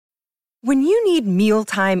When you need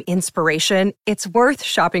mealtime inspiration, it's worth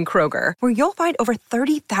shopping Kroger, where you'll find over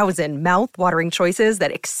 30,000 mouth-watering choices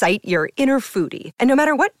that excite your inner foodie. And no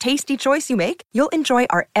matter what tasty choice you make, you'll enjoy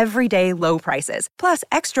our everyday low prices, plus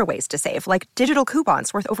extra ways to save, like digital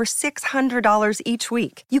coupons worth over $600 each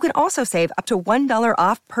week. You can also save up to $1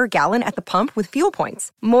 off per gallon at the pump with fuel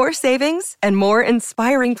points. More savings and more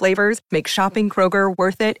inspiring flavors make shopping Kroger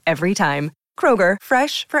worth it every time. Kroger,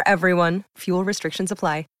 fresh for everyone. Fuel restrictions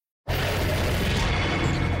apply.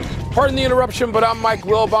 Pardon the interruption, but I'm Mike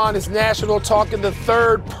Wilbon. It's National Talk in the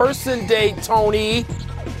Third Person Day, Tony.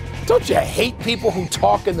 Don't you hate people who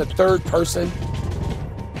talk in the third person?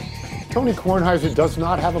 Tony Kornheiser does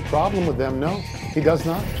not have a problem with them, no. He does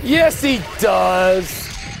not. Yes, he does.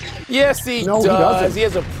 Yes, he does. He doesn't. He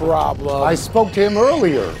has a problem. I spoke to him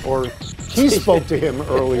earlier, or he spoke to him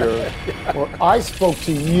earlier, or I spoke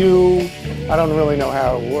to you. I don't really know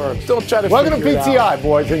how it works. Don't try to Welcome to figure it PTI, out.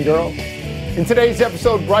 boys and girls. In today's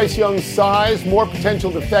episode, Bryce Young's size, more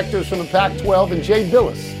potential defectors from the Pac-12, and Jay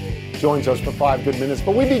Billis joins us for 5 good minutes.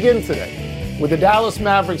 But we begin today with the Dallas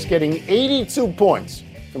Mavericks getting 82 points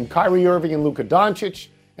from Kyrie Irving and Luka Doncic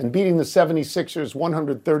and beating the 76ers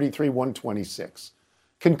 133-126.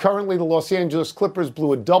 Concurrently, the Los Angeles Clippers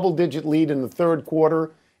blew a double-digit lead in the third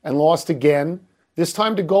quarter and lost again, this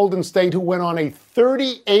time to Golden State, who went on a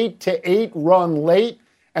 38-8 run late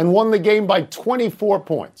and won the game by 24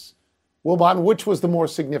 points. Wilbon, which was the more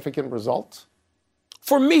significant result?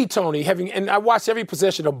 For me, Tony, and I watched every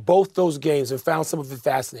possession of both those games and found some of it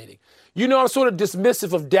fascinating. You know, I'm sort of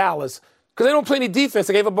dismissive of Dallas because they don't play any defense.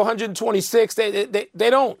 They gave up 126. They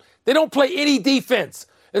don't play any defense.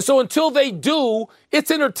 And so until they do,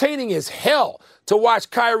 it's entertaining as hell to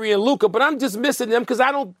watch Kyrie and Luka. But I'm dismissing them because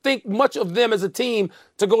I don't think much of them as a team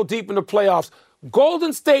to go deep in the playoffs.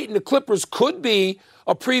 Golden State and the Clippers could be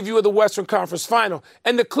a preview of the Western Conference Final.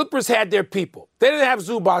 And the Clippers had their people. They didn't have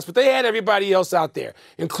Zubac, but they had everybody else out there,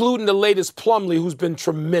 including the latest Plumlee, who's been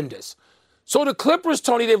tremendous. So the Clippers,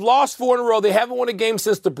 Tony, they've lost 4 in a row. They haven't won a game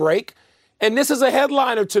since the break. And this is a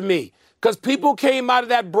headliner to me because people came out of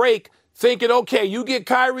that break thinking, okay, you get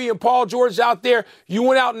Kyrie and Paul George out there. You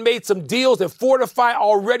went out and made some deals that fortify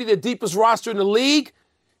already the deepest roster in the league.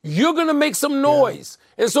 You're going to make some noise.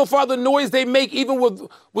 Yeah. And so far, the noise they make, even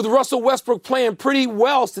with Russell Westbrook playing pretty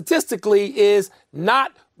well statistically, is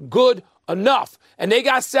not good enough. And they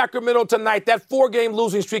got Sacramento tonight. That 4-game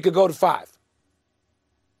losing streak could go to 5.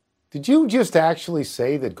 Did you just actually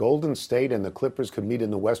say that Golden State and the Clippers could meet in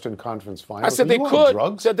the Western Conference Finals? I said they could.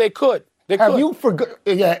 Drugs? Said they could. Have you forgot?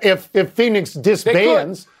 Yeah, if Phoenix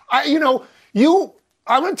disbands, I'm going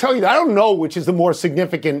to tell you that I don't know which is the more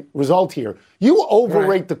significant result here. You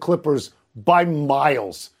overrate the Clippers by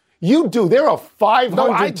miles. You do. They're a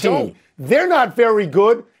 500 team. Don't. They're not very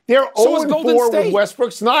good. They're 0-4 with Westbrook.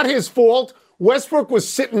 It's not his fault. Westbrook was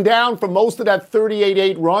sitting down for most of that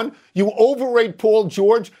 38-8 run. You overrate Paul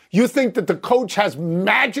George. You think that the coach has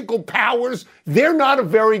magical powers. They're not a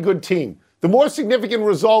very good team. The more significant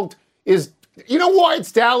result is, you know why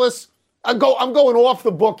it's Dallas? I'm going off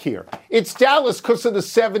the book here. It's Dallas because of the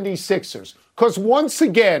 76ers. Because once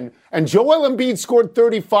again, and Joel Embiid scored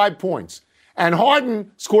 35 points, and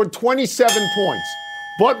Harden scored 27 points.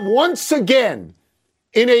 But once again,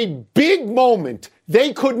 in a big moment,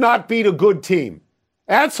 they could not beat a good team.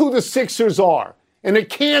 That's who the Sixers are. And they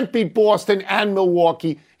can't beat Boston and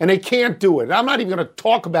Milwaukee, and they can't do it. I'm not even going to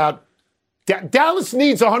talk about Dallas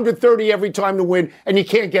needs 130 every time to win, and you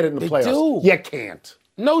can't get it in the playoffs. You can't.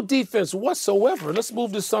 No defense whatsoever. Let's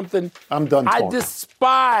move to something I'm done I talking.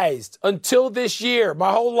 despised until this year,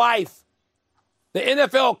 my whole life. The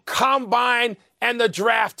NFL Combine and the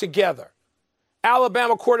draft together.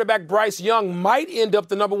 Alabama quarterback Bryce Young might end up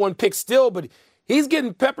the number 1 pick still, but he's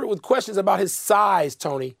getting peppered with questions about his size,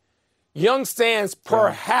 Tony. Young stands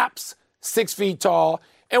perhaps 6 feet tall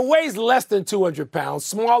and weighs less than 200 pounds,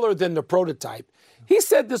 smaller than the prototype. He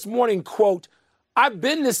said this morning, quote, "I've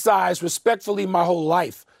been this size respectfully my whole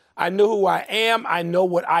life. I know who I am. I know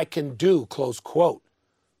what I can do," close quote.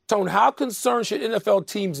 Tone, how concerned should NFL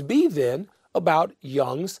teams be then about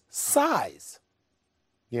Young's size?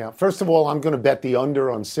 Yeah, first of all, I'm going to bet the under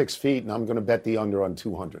on 6 feet, and I'm going to bet the under on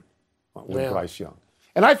 200 with Bryce Young.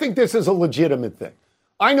 And I think this is a legitimate thing.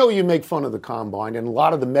 I know you make fun of the combine, and a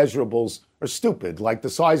lot of the measurables are stupid, like the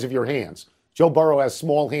size of your hands. Joe Burrow has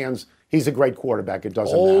small hands. He's a great quarterback. It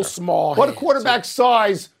doesn't matter. Small but hands.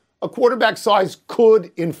 A quarterback size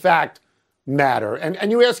could, in fact, matter.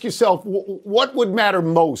 And you ask yourself, what would matter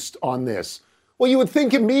most on this? Well, you would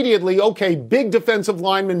think immediately, okay, big defensive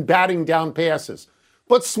linemen batting down passes.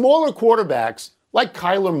 But smaller quarterbacks like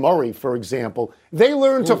Kyler Murray, for example, they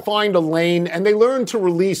learn to find a lane and they learn to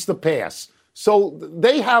release the pass. So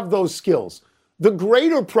they have those skills. The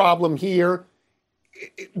greater problem here,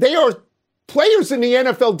 they are players in the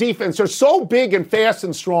NFL defense are so big and fast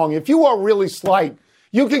and strong. If you are really slight,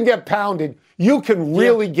 you can get pounded. You can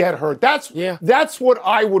really get hurt. That's what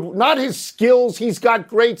I would, not his skills. He's got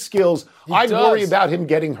great skills. I'd worry about him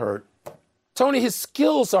getting hurt. Tony, his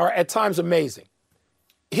skills are at times amazing.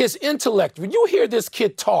 His intellect, when you hear this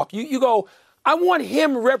kid talk, you go, I want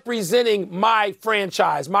him representing my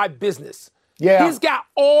franchise, my business. Yeah. He's got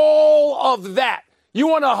all of that. You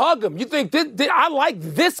want to hug him. You think, I like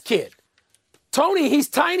this kid. Tony, he's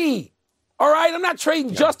tiny. All right? I'm not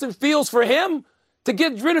trading Justin Fields for him. To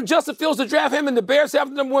get rid of Justin Fields, to draft him and the Bears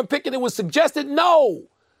have the number 1 pick, and it was suggested? No.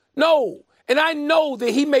 And I know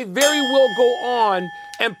that he may very well go on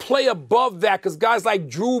and play above that because guys like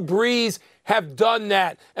Drew Brees have done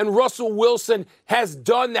that, and Russell Wilson has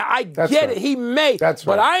done that. I get it. He may. That's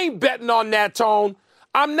right. But I ain't betting on that, Tone.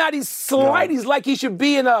 I'm not. He's slight. No. He's like he should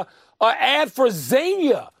be in a ad for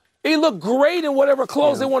Zania. He looked great in whatever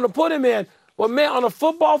clothes they want to put him in. But, man, on a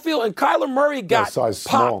football field, and Kyler Murray got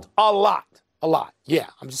popped a lot. Yeah,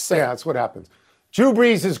 I'm just saying. Yeah, that's what happens. Drew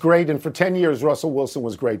Brees is great, and for 10 years, Russell Wilson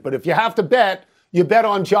was great. But if you have to bet, you bet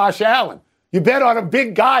on Josh Allen. You bet on a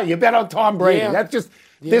big guy. You bet on Tom Brady. Yeah. That's just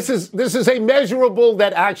this is a measurable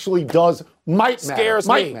that actually might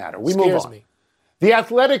matter. We move on. The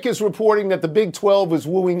Athletic is reporting that the Big 12 is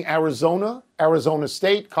wooing Arizona, Arizona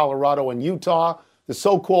State, Colorado, and Utah, the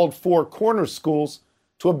so-called four corner schools,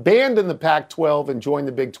 to abandon the Pac-12 and join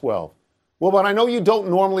the Big 12. Well, but I know you don't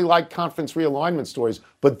normally like conference realignment stories,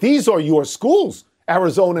 but these are your schools,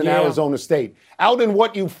 Arizona and Arizona State, out in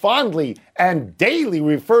what you fondly and daily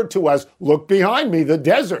refer to as, look behind me, the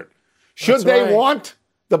desert. Should they want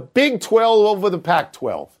the Big 12 over the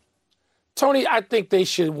Pac-12? Tony, I think they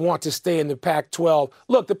should want to stay in the Pac-12.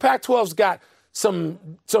 Look, the Pac-12's got some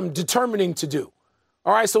determining to do.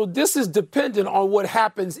 All right, so this is dependent on what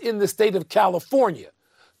happens in the state of California.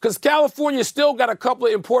 Because California still got a couple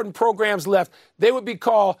of important programs left. They would be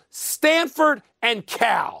called Stanford and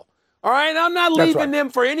Cal. All right, I'm not leaving them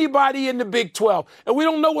for anybody in the Big 12. And we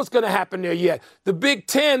don't know what's going to happen there yet. The Big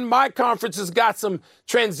 10, my conference, has got some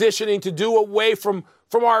transitioning to do away from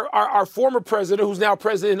our former president, who's now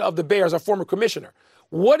president of the Bears, our former commissioner.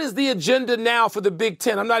 What is the agenda now for the Big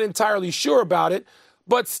 10? I'm not entirely sure about it.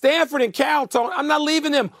 But Stanford and Cal, I'm not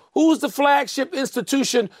leaving them. Who's the flagship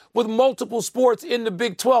institution with multiple sports in the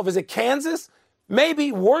Big 12? Is it Kansas?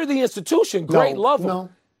 Maybe. Worthy institution. Great, love them. No.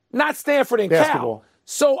 Not Stanford and Cal.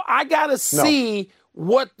 So I got to see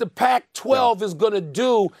what the Pac-12 is going to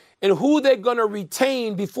do and who they're going to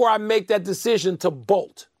retain before I make that decision to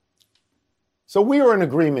bolt. So we are in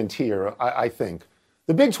agreement here, I think.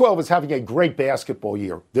 The Big 12 is having a great basketball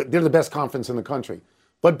year. They're the best conference in the country.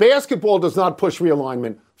 But basketball does not push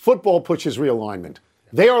realignment. Football pushes realignment.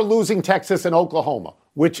 They are losing Texas and Oklahoma,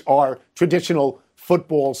 which are traditional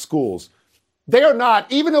football schools. They are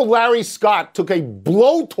not, even though Larry Scott took a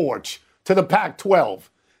blowtorch to the Pac-12,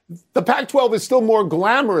 the Pac-12 is still more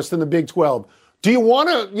glamorous than the Big 12. Do you want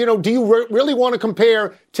to, do you really want to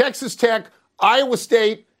compare Texas Tech, Iowa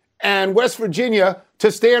State, and West Virginia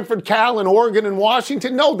to Stanford, Cal, and Oregon and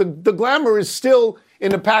Washington? No, the glamour is still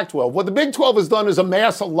in the Pac-12. What the Big 12 has done is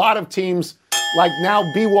amass a lot of teams like now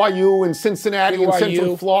BYU and Cincinnati and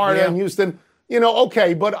Central Florida and Houston.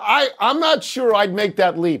 But I'm not sure I'd make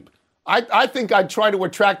that leap. I think I'd try to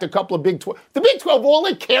attract a couple of Big 12. The Big 12, all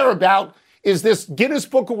they care about is this Guinness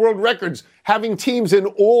Book of World Records, having teams in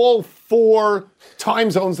all 4 time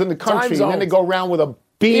zones in the country. And then they go around with a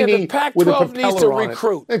beanie the Pac-12 with a propeller needs to on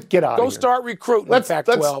recruit. It. Get out of here. Go start recruiting the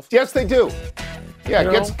Pac-12. Yes, they do. Yeah,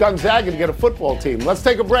 it gets Gonzaga to get a football team. Let's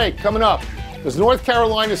take a break. Coming up, does North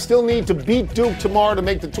Carolina still need to beat Duke tomorrow to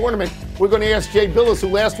make the tournament? We're going to ask Jay Billis, who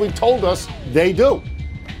last week told us they do.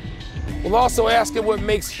 We'll also ask him what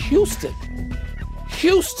makes Houston,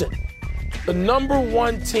 the number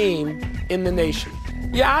 1 team in the nation.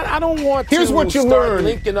 Yeah, I don't want to start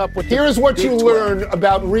linking up with the Here's what Big you 12. learn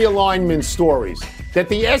about realignment stories, that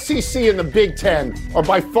the SEC and the Big 10 are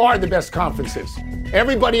by far the best conferences.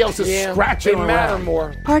 Everybody else is scratching around. They matter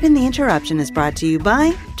more. Pardon the interruption is brought to you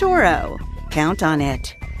by Toro. Count on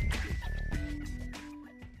it.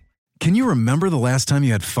 Can you remember the last time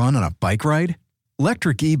you had fun on a bike ride?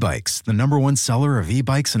 Electric E-Bikes, the #1 seller of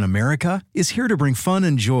e-bikes in America, is here to bring fun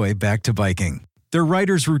and joy back to biking. Their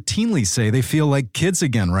riders routinely say they feel like kids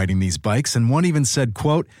again riding these bikes, and one even said,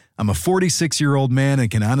 quote, "I'm a 46-year-old man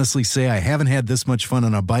and can honestly say I haven't had this much fun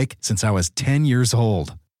on a bike since I was 10 years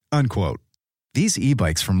old," unquote. These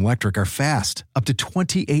e-bikes from Electric are fast, up to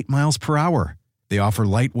 28 miles per hour. They offer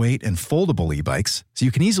lightweight and foldable e-bikes, so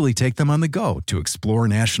you can easily take them on the go to explore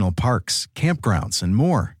national parks, campgrounds, and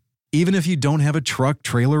more. Even if you don't have a truck,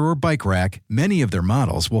 trailer, or bike rack, many of their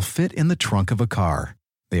models will fit in the trunk of a car.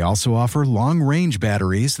 They also offer long-range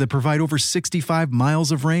batteries that provide over 65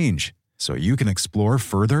 miles of range, so you can explore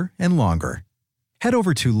further and longer. Head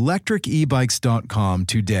over to lectricebikes.com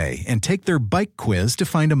today and take their bike quiz to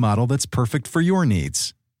find a model that's perfect for your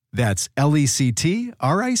needs. That's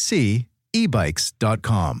LECTRIC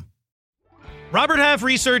ebikes.com. Robert Half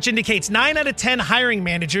research indicates 9 out of 10 hiring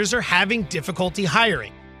managers are having difficulty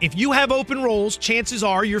hiring. If you have open roles, chances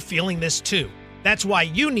are you're feeling this too. That's why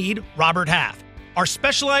you need Robert Half. Our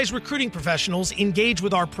specialized recruiting professionals engage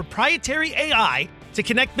with our proprietary AI to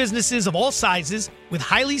connect businesses of all sizes with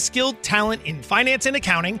highly skilled talent in finance and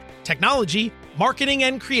accounting, technology, marketing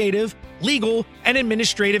and creative, legal, and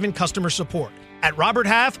administrative and customer support. At Robert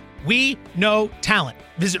Half, we know talent.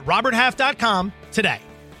 Visit roberthalf.com today.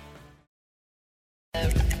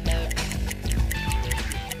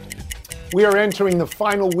 We are entering the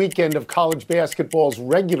final weekend of college basketball's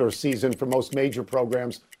regular season for most major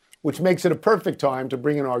programs, which makes it a perfect time to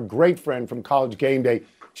bring in our great friend from College Game Day,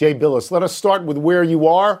 Jay Bilas. Let us start with where you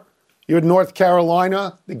are. You're at North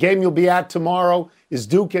Carolina. The game you'll be at tomorrow is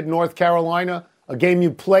Duke at North Carolina, a game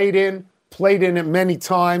you played in it many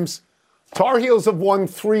times. Tar Heels have won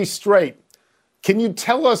 3 straight. Can you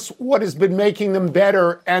tell us what has been making them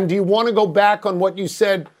better? And do you want to go back on what you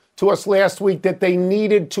said to us last week that they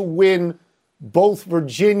needed to win both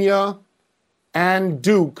Virginia and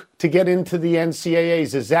Duke to get into the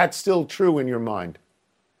NCAAs? Is that still true in your mind?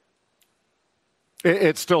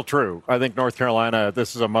 It's still true. I think North Carolina,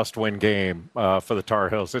 this is a must-win game for the Tar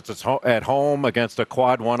Heels. It's at home against a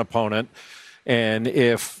quad 1 opponent. And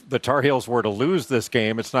if the Tar Heels were to lose this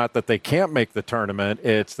game, it's not that they can't make the tournament.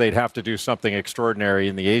 It's they'd have to do something extraordinary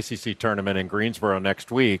in the ACC tournament in Greensboro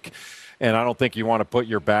next week. And I don't think you want to put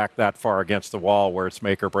your back that far against the wall where it's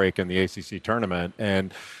make or break in the ACC tournament.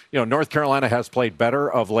 And, North Carolina has played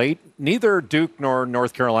better of late. Neither Duke nor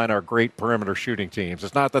North Carolina are great perimeter shooting teams.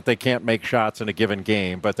 It's not that they can't make shots in a given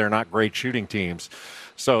game, but they're not great shooting teams.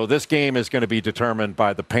 So this game is going to be determined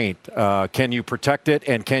by the paint. Can you protect it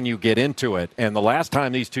and can you get into it? And the last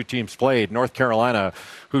time these two teams played, North Carolina,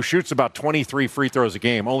 who shoots about 23 free throws a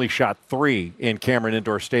game, only shot 3 in Cameron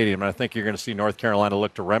Indoor Stadium. And I think you're going to see North Carolina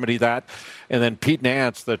look to remedy that. And then Pete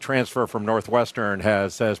Nance, the transfer from Northwestern,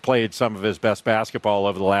 has played some of his best basketball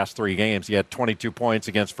over the last 3 games. He had 22 points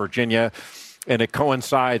against Virginia. And it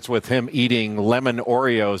coincides with him eating lemon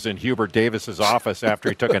Oreos in Hubert Davis's office after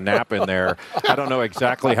he took a nap in there. I don't know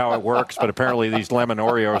exactly how it works, but apparently these lemon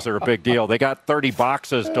Oreos are a big deal. They got 30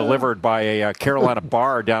 boxes delivered by a Carolina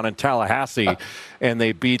bar down in Tallahassee, and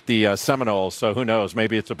they beat the Seminoles. So who knows?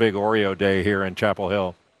 Maybe it's a big Oreo day here in Chapel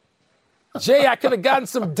Hill. Jay, I could have gotten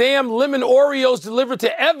some damn lemon Oreos delivered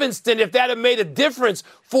to Evanston if that had made a difference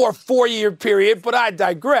for a 4-year period, but I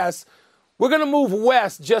digress. We're going to move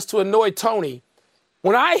west just to annoy Tony.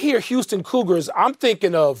 When I hear Houston Cougars, I'm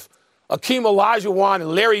thinking of Akeem Olajuwon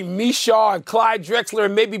and Larry Mishaw and Clyde Drexler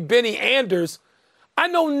and maybe Benny Anders. I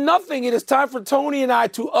know nothing. It is time for Tony and I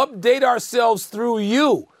to update ourselves through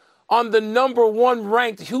you on the number 1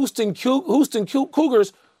 ranked Houston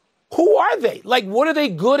Cougars. Who are they? Like, what are they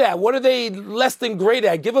good at? What are they less than great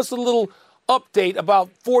at? Give us a little update about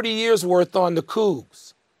 40 years worth on the Cougs.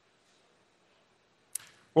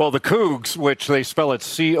 Well, the Cougs, which they spell it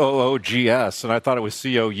C-O-O-G-S, and I thought it was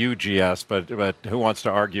C-O-U-G-S, but who wants to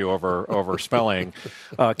argue over spelling?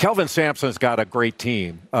 Kelvin Sampson's got a great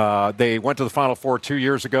team. They went to the Final Four 2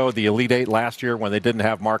 years ago, the Elite Eight last year when they didn't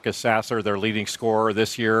have Marcus Sasser, their leading scorer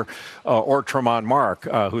this year, or Tremont Mark,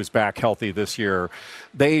 who's back healthy this year.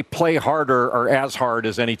 They play harder or as hard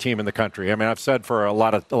as any team in the country. I mean, I've said for a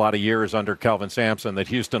lot of years under Kelvin Sampson that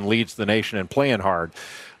Houston leads the nation in playing hard.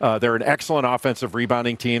 They're an excellent offensive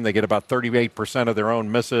rebounding team. They get about 38% of their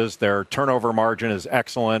own misses. Their turnover margin is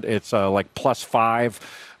excellent. It's like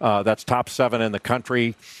 +5. That's top 7 in the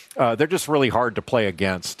country. They're just really hard to play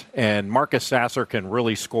against. And Marcus Sasser can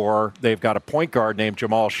really score. They've got a point guard named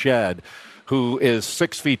Jamal Shed, who is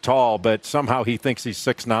 6 feet tall, but somehow he thinks he's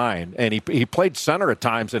 6'9". And he played center at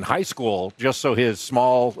times in high school just so his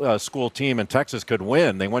small school team in Texas could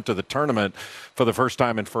win. They went to the tournament for the first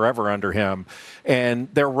time in forever under him. And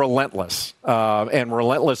they're relentless. And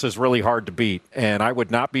relentless is really hard to beat. And I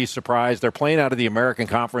would not be surprised. They're playing out of the American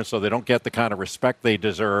Conference, so they don't get the kind of respect they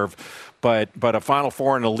deserve. But a Final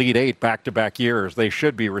Four and Elite Eight back-to-back years, they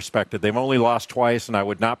should be respected. They've only lost twice, and I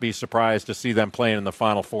would not be surprised to see them playing in the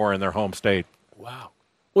Final Four in their home state. Wow.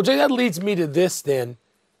 Well, Jay, that leads me to this then.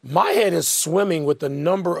 My head is swimming with the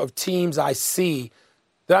number of teams I see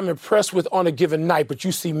that I'm impressed with on a given night, but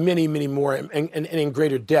you see many, many more and in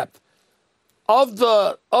greater depth. Of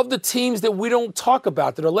the teams that we don't talk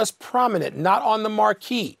about, that are less prominent, not on the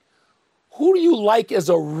marquee, who do you like as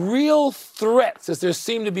a real threat, since there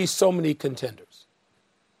seem to be so many contenders?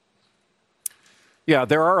 Yeah,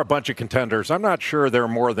 there are a bunch of contenders. I'm not sure there are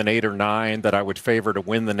more than 8 or 9 that I would favor to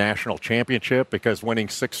win the national championship, because winning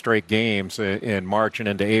 6 straight games in March and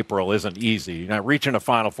into April isn't easy. Now, reaching a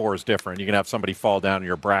Final Four is different. You can have somebody fall down in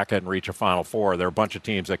your bracket and reach a Final Four. There are a bunch of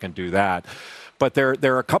teams that can do that. But there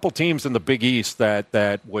are a couple teams in the Big East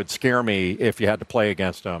that would scare me if you had to play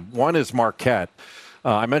against them. One is Marquette.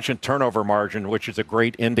 I mentioned turnover margin, which is a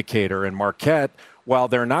great indicator. And Marquette, while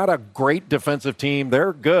they're not a great defensive team,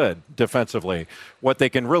 they're good defensively. What they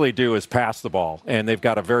can really do is pass the ball, and they've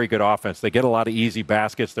got a very good offense. They get a lot of easy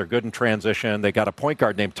baskets. They're good in transition. They got a point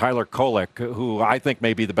guard named Tyler Kolek, who I think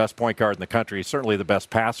may be the best point guard in the country. He's certainly the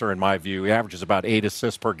best passer in my view. He averages about 8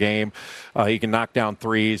 assists per game. He can knock down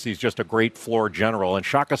threes. He's just a great floor general. And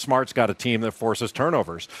Shaka Smart's got a team that forces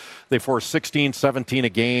turnovers. They force 16, 17 a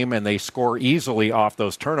game, and they score easily off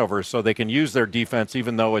those turnovers, so they can use their defense,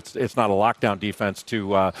 even though it's not a lockdown defense,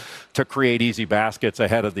 to create easy baskets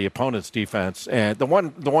ahead of the opponent's defense. And the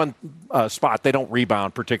one spot, they don't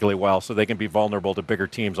rebound particularly well, so they can be vulnerable to bigger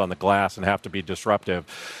teams on the glass and have to be disruptive.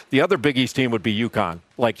 The other Big East team would be UConn.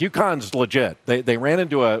 Like, UConn's legit. They ran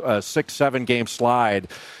into a 6-7 game slide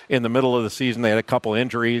in the middle of the season. They had a couple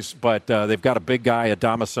injuries, but they've got a big guy,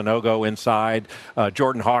 Adama Sanogo, inside.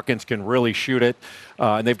 Jordan Hawkins can really shoot it.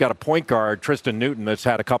 And they've got a point guard, Tristan Newton, that's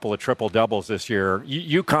had a couple of triple-doubles this year.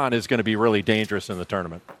 UConn is going to be really dangerous in the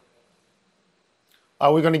tournament.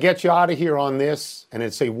 We're going to get you out of here on this, and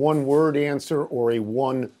it's a one-word answer or a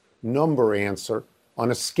one-number answer. On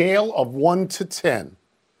a scale of 1 to 10,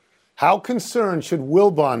 how concerned should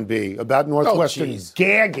Wilbon be about Northwestern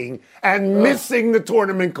gagging and missing the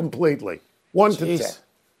tournament completely? 1 to 10.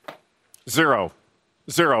 0.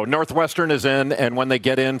 Northwestern is in, and when they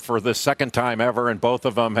get in for the second time ever, and both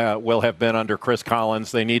of them will have been under Chris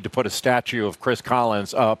Collins, they need to put a statue of Chris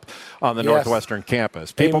Collins up on the Northwestern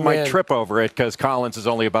campus. People might trip over it because Collins is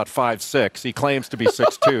only about 5'6". He claims to be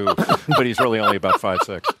 6'2", but he's really only about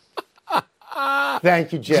 5'6".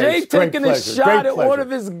 Thank you, Jay. Jay taking a shot at one of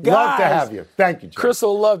his guys. Love to have you. Thank you, Jay. Chris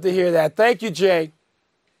will love to hear that. Thank you, Jay.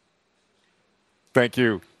 Thank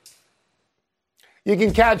you. You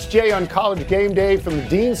can catch Jay on College Game Day from the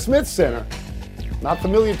Dean Smith Center. Not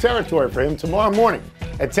familiar territory for him. Tomorrow morning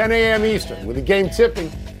at 10 a.m. Eastern with the game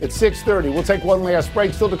tipping at 6:30. We'll take one last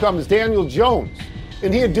break. Still to come is Daniel Jones.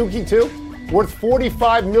 Isn't he a Dookie too? Worth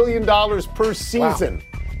 $45 million per season. Wow.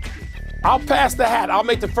 I'll pass the hat. I'll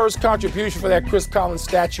make the first contribution for that Chris Collins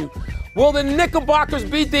statue. Will the Knickerbockers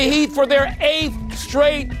beat the Heat for their 8th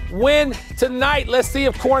straight win tonight? Let's see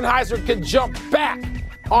if Kornheiser can jump back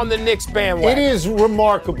on the Knicks bandwagon. It is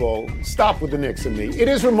remarkable. Stop with the Knicks and me. It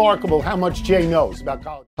is remarkable how much Jay knows about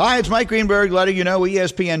college. Hi, it's Mike Greenberg letting you know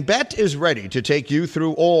ESPN Bet is ready to take you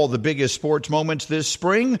through all the biggest sports moments this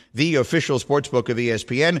spring. The official sportsbook of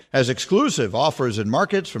ESPN has exclusive offers and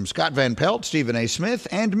markets from Scott Van Pelt, Stephen A. Smith,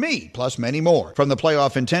 and me, plus many more. From the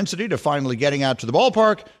playoff intensity to finally getting out to the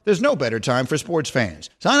ballpark, there's no better time for sports fans.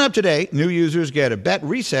 Sign up today. New users get a bet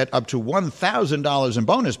reset up to $1,000 in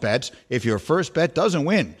bonus bets if your first bet doesn't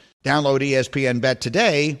win. Download ESPN Bet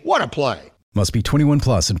today. What a play. Must be 21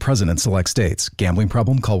 plus and present in select states. Gambling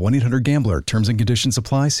problem? Call 1-800-GAMBLER. Terms and conditions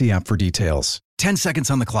apply. See app for details. 10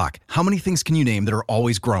 seconds on the clock. How many things can you name that are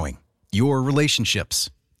always growing? Your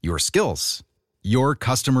relationships, your skills, your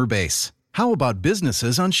customer base. How about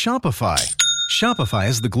businesses on Shopify? Shopify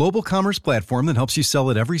is the global commerce platform that helps you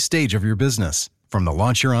sell at every stage of your business. From the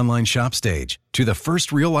launch your online shop stage to the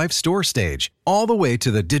first real-life store stage, all the way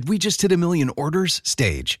to the did we just hit a million orders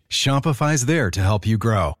stage, Shopify's there to help you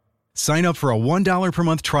grow. Sign up for a $1 per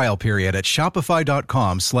month trial period at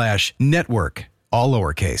shopify.com/network, all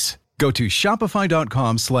lowercase. Go to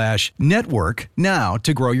shopify.com/network now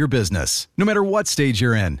to grow your business, no matter what stage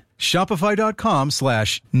you're in.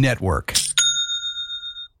 Shopify.com/network.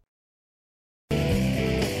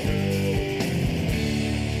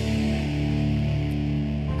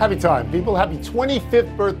 Happy time, people. Happy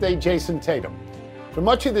 25th birthday, Jason Tatum. For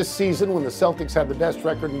much of this season, when the Celtics had the best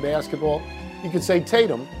record in basketball, you could say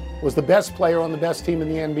Tatum was the best player on the best team in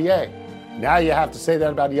the NBA. Now you have to say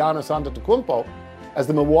that about Giannis Antetokounmpo, as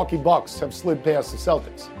the Milwaukee Bucks have slid past the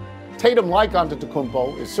Celtics. Tatum, like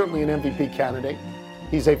Antetokounmpo, is certainly an MVP candidate.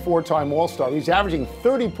 He's a 4-time All-Star. He's averaging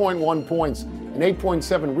 30.1 points and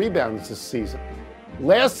 8.7 rebounds this season.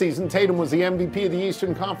 Last season, Tatum was the MVP of the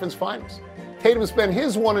Eastern Conference Finals. Tatum spent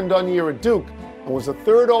his one-and-done year at Duke and was the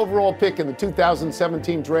 3rd overall pick in the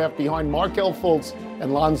 2017 draft behind Markelle Fultz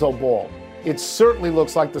and Lonzo Ball. It certainly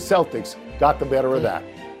looks like the Celtics got the better of that.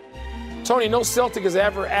 Tony, no Celtic has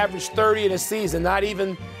ever averaged 30 in a season, not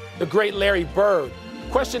even the great Larry Bird.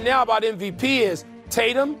 Question now about MVP is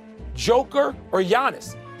Tatum, Joker, or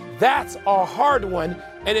Giannis? That's a hard one,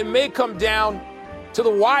 and it may come down to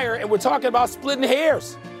the wire, and we're talking about splitting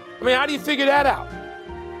hairs. I mean, how do you figure that out?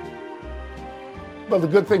 Well, the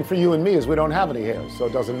good thing for you and me is we don't have any hairs, so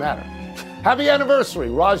it doesn't matter. Happy anniversary,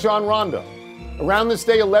 Rajon Rondo. Around this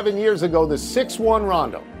day 11 years ago, the 6'1"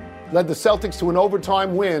 Rondo led the Celtics to an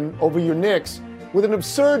overtime win over your Knicks with an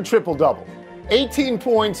absurd triple-double. 18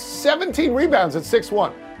 points, 17 rebounds at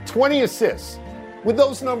 6'1", 20 assists. With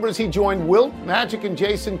those numbers, he joined Wilt, Magic, and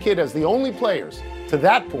Jason Kidd as the only players to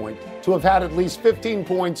that point to have had at least 15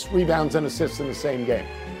 points, rebounds, and assists in the same game.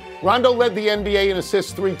 Rondo led the NBA in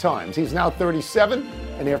assists 3 times. He's now 37,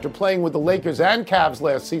 and after playing with the Lakers and Cavs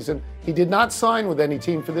last season, he did not sign with any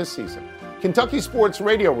team for this season. Kentucky Sports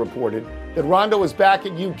Radio reported that Rondo is back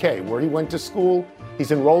at UK, where he went to school.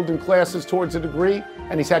 He's enrolled in classes towards a degree,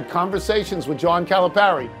 and he's had conversations with John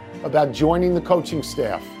Calipari about joining the coaching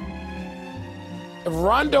staff. If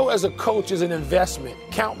Rondo as a coach is an investment,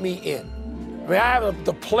 count me in. I mean, I have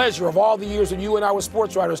the pleasure of all the years when you and I were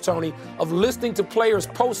sports writers, Tony, of listening to players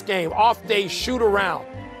post-game, off-day, shoot-around.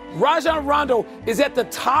 Rajon Rondo is at the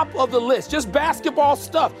top of the list, just basketball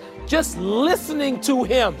stuff, just listening to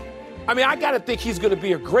him. I mean, I got to think he's going to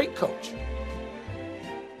be a great coach.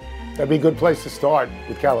 That'd be a good place to start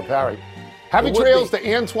with Calipari. Happy trails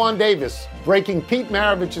to Antoine Davis breaking Pete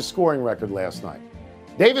Maravich's scoring record last night.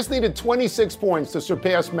 Davis needed 26 points to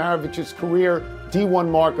surpass Maravich's career D1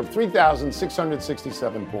 mark of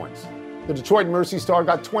 3,667 points. The Detroit Mercy Star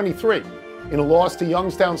got 23 in a loss to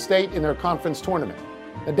Youngstown State in their conference tournament.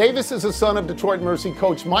 Now, Davis is the son of Detroit Mercy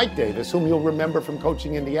coach Mike Davis, whom you'll remember from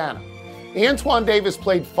coaching Indiana. Antoine Davis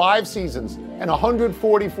played 5 seasons and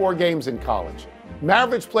 144 games in college.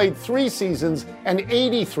 Maravich played 3 seasons and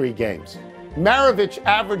 83 games. Maravich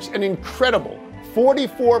averaged an incredible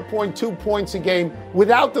 44.2 points a game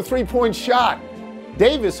without the three-point shot.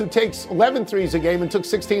 Davis, who takes 11 threes a game and took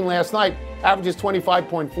 16 last night, averages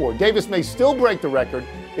 25.4. Davis may still break the record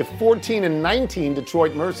if 14-19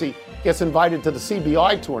 Detroit Mercy gets invited to the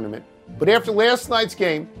CBI tournament. But after last night's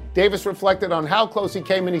game, Davis reflected on how close he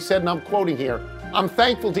came, and he said, and I'm quoting here, "I'm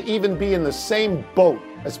thankful to even be in the same boat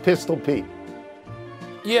as Pistol Pete."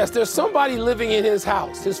 Yes, there's somebody living in his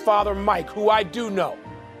house, his father Mike, who I do know,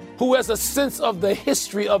 who has a sense of the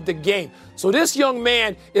history of the game. So this young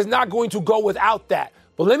man is not going to go without that.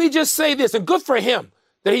 But let me just say this, and good for him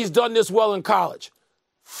that he's done this well in college.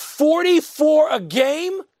 44 a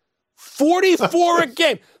game? 44 a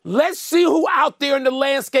game. Let's see who out there in the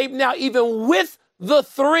landscape now, even with the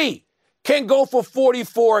 3, can go for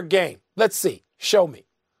 44 a game. Let's see. Show me.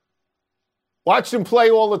 Watched him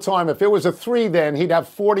play all the time. If it was a 3 then, he'd have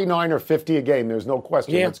 49 or 50 a game. There's no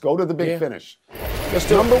question. Yeah. Let's go to the big finish.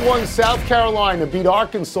 Number 1, South Carolina beat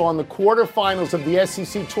Arkansas in the quarterfinals of the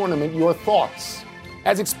SEC tournament. Your thoughts?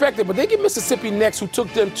 As expected, but they get Mississippi next, who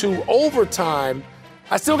took them to overtime.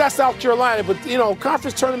 I still got South Carolina, but,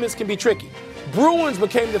 conference tournaments can be tricky. Bruins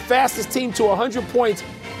became the fastest team to 100 points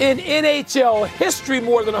in NHL history,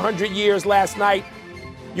 more than 100 years last night.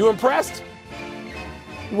 You impressed?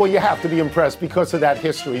 Well, you have to be impressed because of that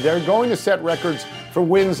history. They're going to set records for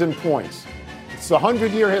wins and points. It's a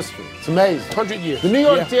 100-year history. It's amazing. 100 years. The New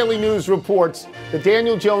York Daily News reports that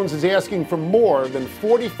Daniel Jones is asking for more than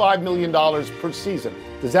 $45 million per season.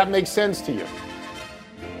 Does that make sense to you?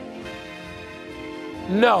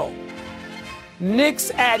 No.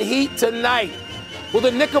 Knicks at Heat tonight. Will the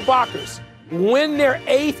Knickerbockers win their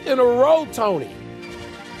 8th in a row, Tony?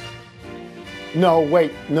 No,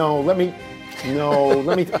 wait. No.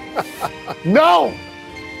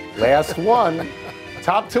 Last one.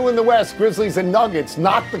 Top 2 in the West, Grizzlies and Nuggets,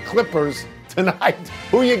 not the Clippers tonight.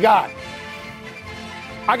 Who you got?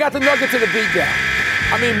 I got the Nuggets in the beatdown.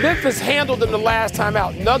 I mean, Memphis handled them the last time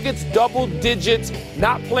out. Nuggets double digits,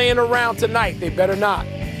 not playing around tonight. They better not.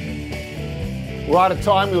 We're out of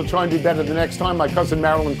time. We'll try and do better the next time. My cousin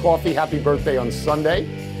Marilyn Coffey, happy birthday on Sunday.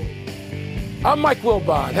 I'm Mike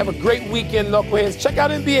Wilbon. Have a great weekend, knuckleheads. Check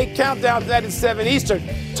out NBA Countdown tonight at 7 Eastern.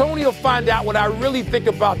 Tony will find out what I really think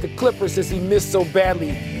about the Clippers since he missed so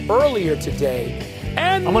badly earlier today.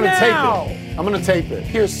 And I'm going to tape it. I'm going to tape it.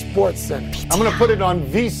 Here's Sports Center. I'm going to put it on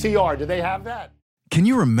VCR. Do they have that? Can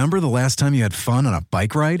you remember the last time you had fun on a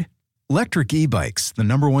bike ride? Electric E-Bikes, the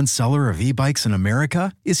 #1 seller of e-bikes in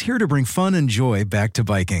America, is here to bring fun and joy back to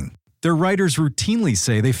biking. Their riders routinely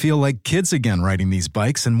say they feel like kids again riding these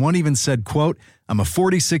bikes, and one even said, quote, "I'm a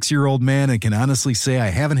 46-year-old man and can honestly say I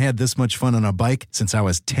haven't had this much fun on a bike since I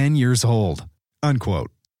was 10 years old," unquote.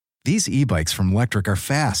 These e-bikes from Lectric are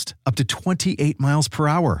fast, up to 28 miles per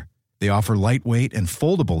hour. They offer lightweight and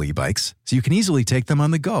foldable e-bikes, so you can easily take them on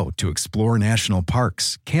the go to explore national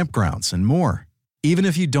parks, campgrounds, and more. Even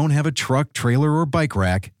if you don't have a truck, trailer, or bike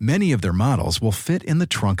rack, many of their models will fit in the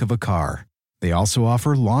trunk of a car. They also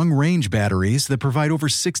offer long-range batteries that provide over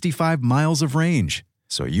 65 miles of range,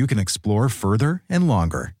 so you can explore further and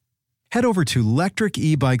longer. Head over to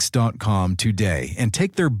lectricebikes.com today and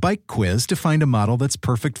take their bike quiz to find a model that's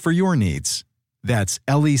perfect for your needs. That's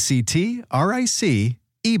LECTRIC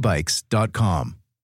ebikes.com.